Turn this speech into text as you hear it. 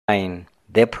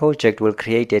The project will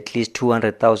create at least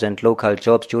 200,000 local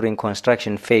jobs during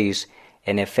construction phase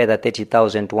and a further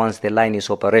 30,000 once the line is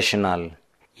operational.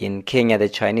 In Kenya, the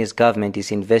Chinese government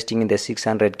is investing in the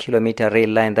 600-kilometer rail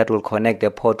line that will connect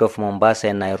the port of Mombasa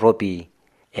and Nairobi.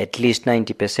 At least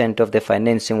 90% of the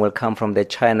financing will come from the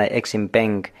China Exim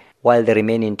Bank, while the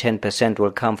remaining 10%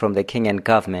 will come from the Kenyan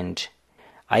government.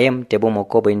 I am Tebo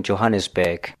Mokobo in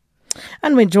Johannesburg.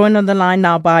 And we're joined on the line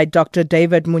now by Dr.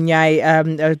 David Monyae,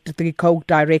 the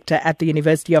co-director at the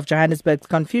University of Johannesburg's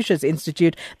Confucius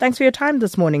Institute. Thanks for your time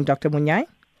this morning, Dr. Monyae.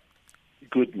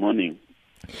 Good morning.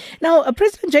 Now,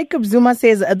 President Jacob Zuma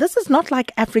says this is not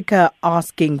like Africa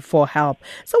asking for help.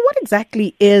 So what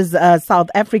exactly is South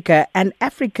Africa and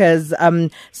Africa's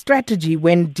strategy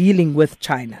when dealing with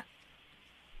China?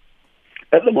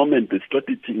 At the moment, the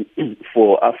strategy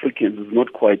for Africans is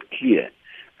not quite clear,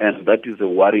 and that is a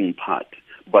worrying part.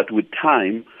 But with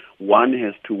time, one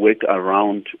has to work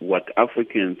around what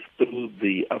Africans through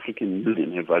the African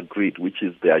Union have agreed, which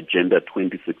is the Agenda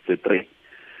 2063.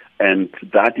 And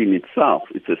that in itself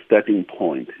is a starting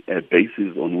point, a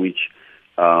basis on which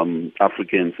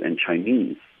Africans and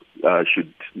Chinese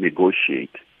should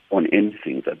negotiate on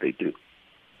anything that they do.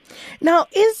 Now,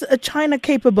 is China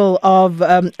capable of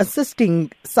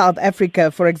assisting South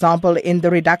Africa, for example, in the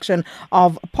reduction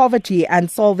of poverty and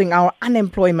solving our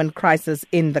unemployment crisis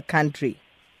in the country?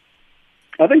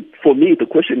 I think for me, the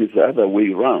question is the other way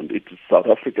around. It's South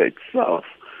Africa itself.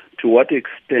 To what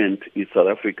extent is South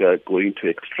Africa going to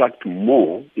extract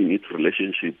more in its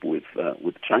relationship with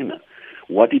China?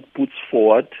 What it puts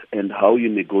forward and how you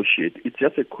negotiate, it's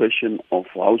just a question of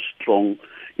how strong,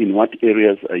 in what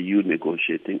areas are you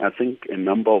negotiating. I think a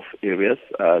number of areas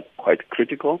are quite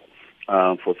critical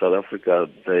for South Africa.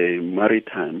 The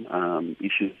maritime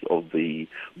issues of the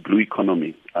blue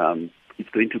economy, it's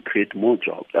going to create more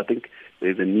jobs. I think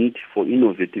there's a need for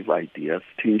innovative ideas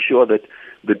to ensure that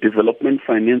the development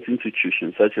finance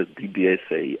institutions such as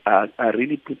DBSA are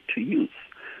really put to use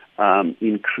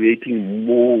in creating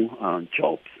more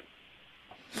jobs.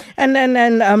 And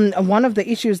one of the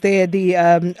issues there,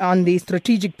 on the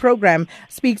strategic program,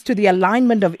 speaks to the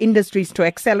alignment of industries to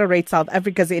accelerate South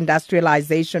Africa's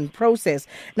industrialization process.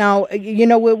 Now,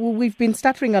 we've been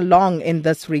stuttering along in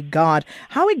this regard.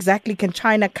 How exactly can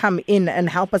China come in and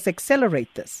help us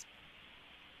accelerate this?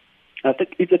 I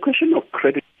think it's a question of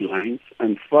credit lines,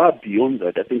 and far beyond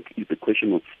that, I think it's a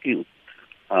question of skills.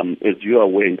 As you are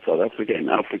aware, in South Africa and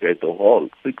Africa as a whole,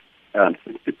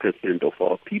 60% of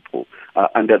our people are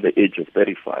under the age of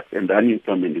 35, and the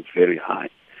unemployment is very high.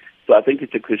 So I think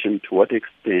it's a question to what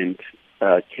extent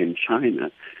can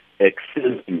China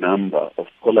extend the number of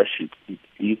scholarships it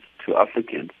gives to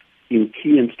Africans in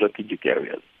key and strategic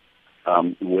areas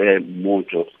where more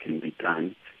jobs can be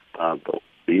done.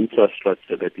 The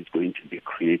infrastructure that is going to be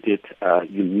created,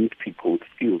 you need people with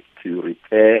skills to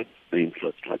repair the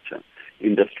infrastructure.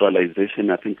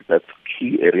 Industrialization, I think that's a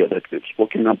key area that we've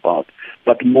spoken about.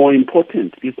 But more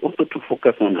important is also to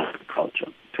focus on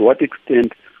agriculture. To what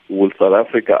extent will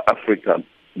Africa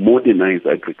modernize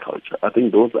agriculture? I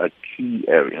think those are key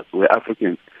areas where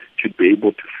Africans should be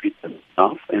able to feed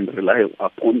themselves and rely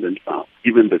upon themselves,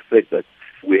 given the fact that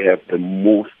we have the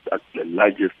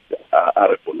largest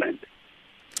arable land.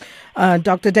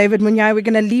 Dr. David Monyae, we're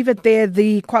going to leave it there.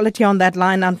 The quality on that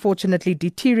line, unfortunately,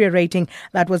 deteriorating.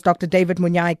 That was Dr. David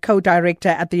Monyae, co-director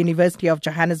at the University of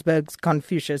Johannesburg's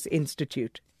Confucius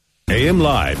Institute. AM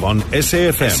Live on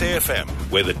SAFM,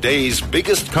 where the day's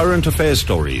biggest current affairs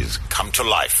stories come to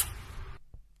life.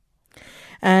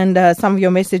 And some of your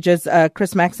messages,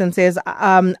 Chris Maxon says,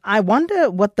 I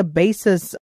wonder what the basis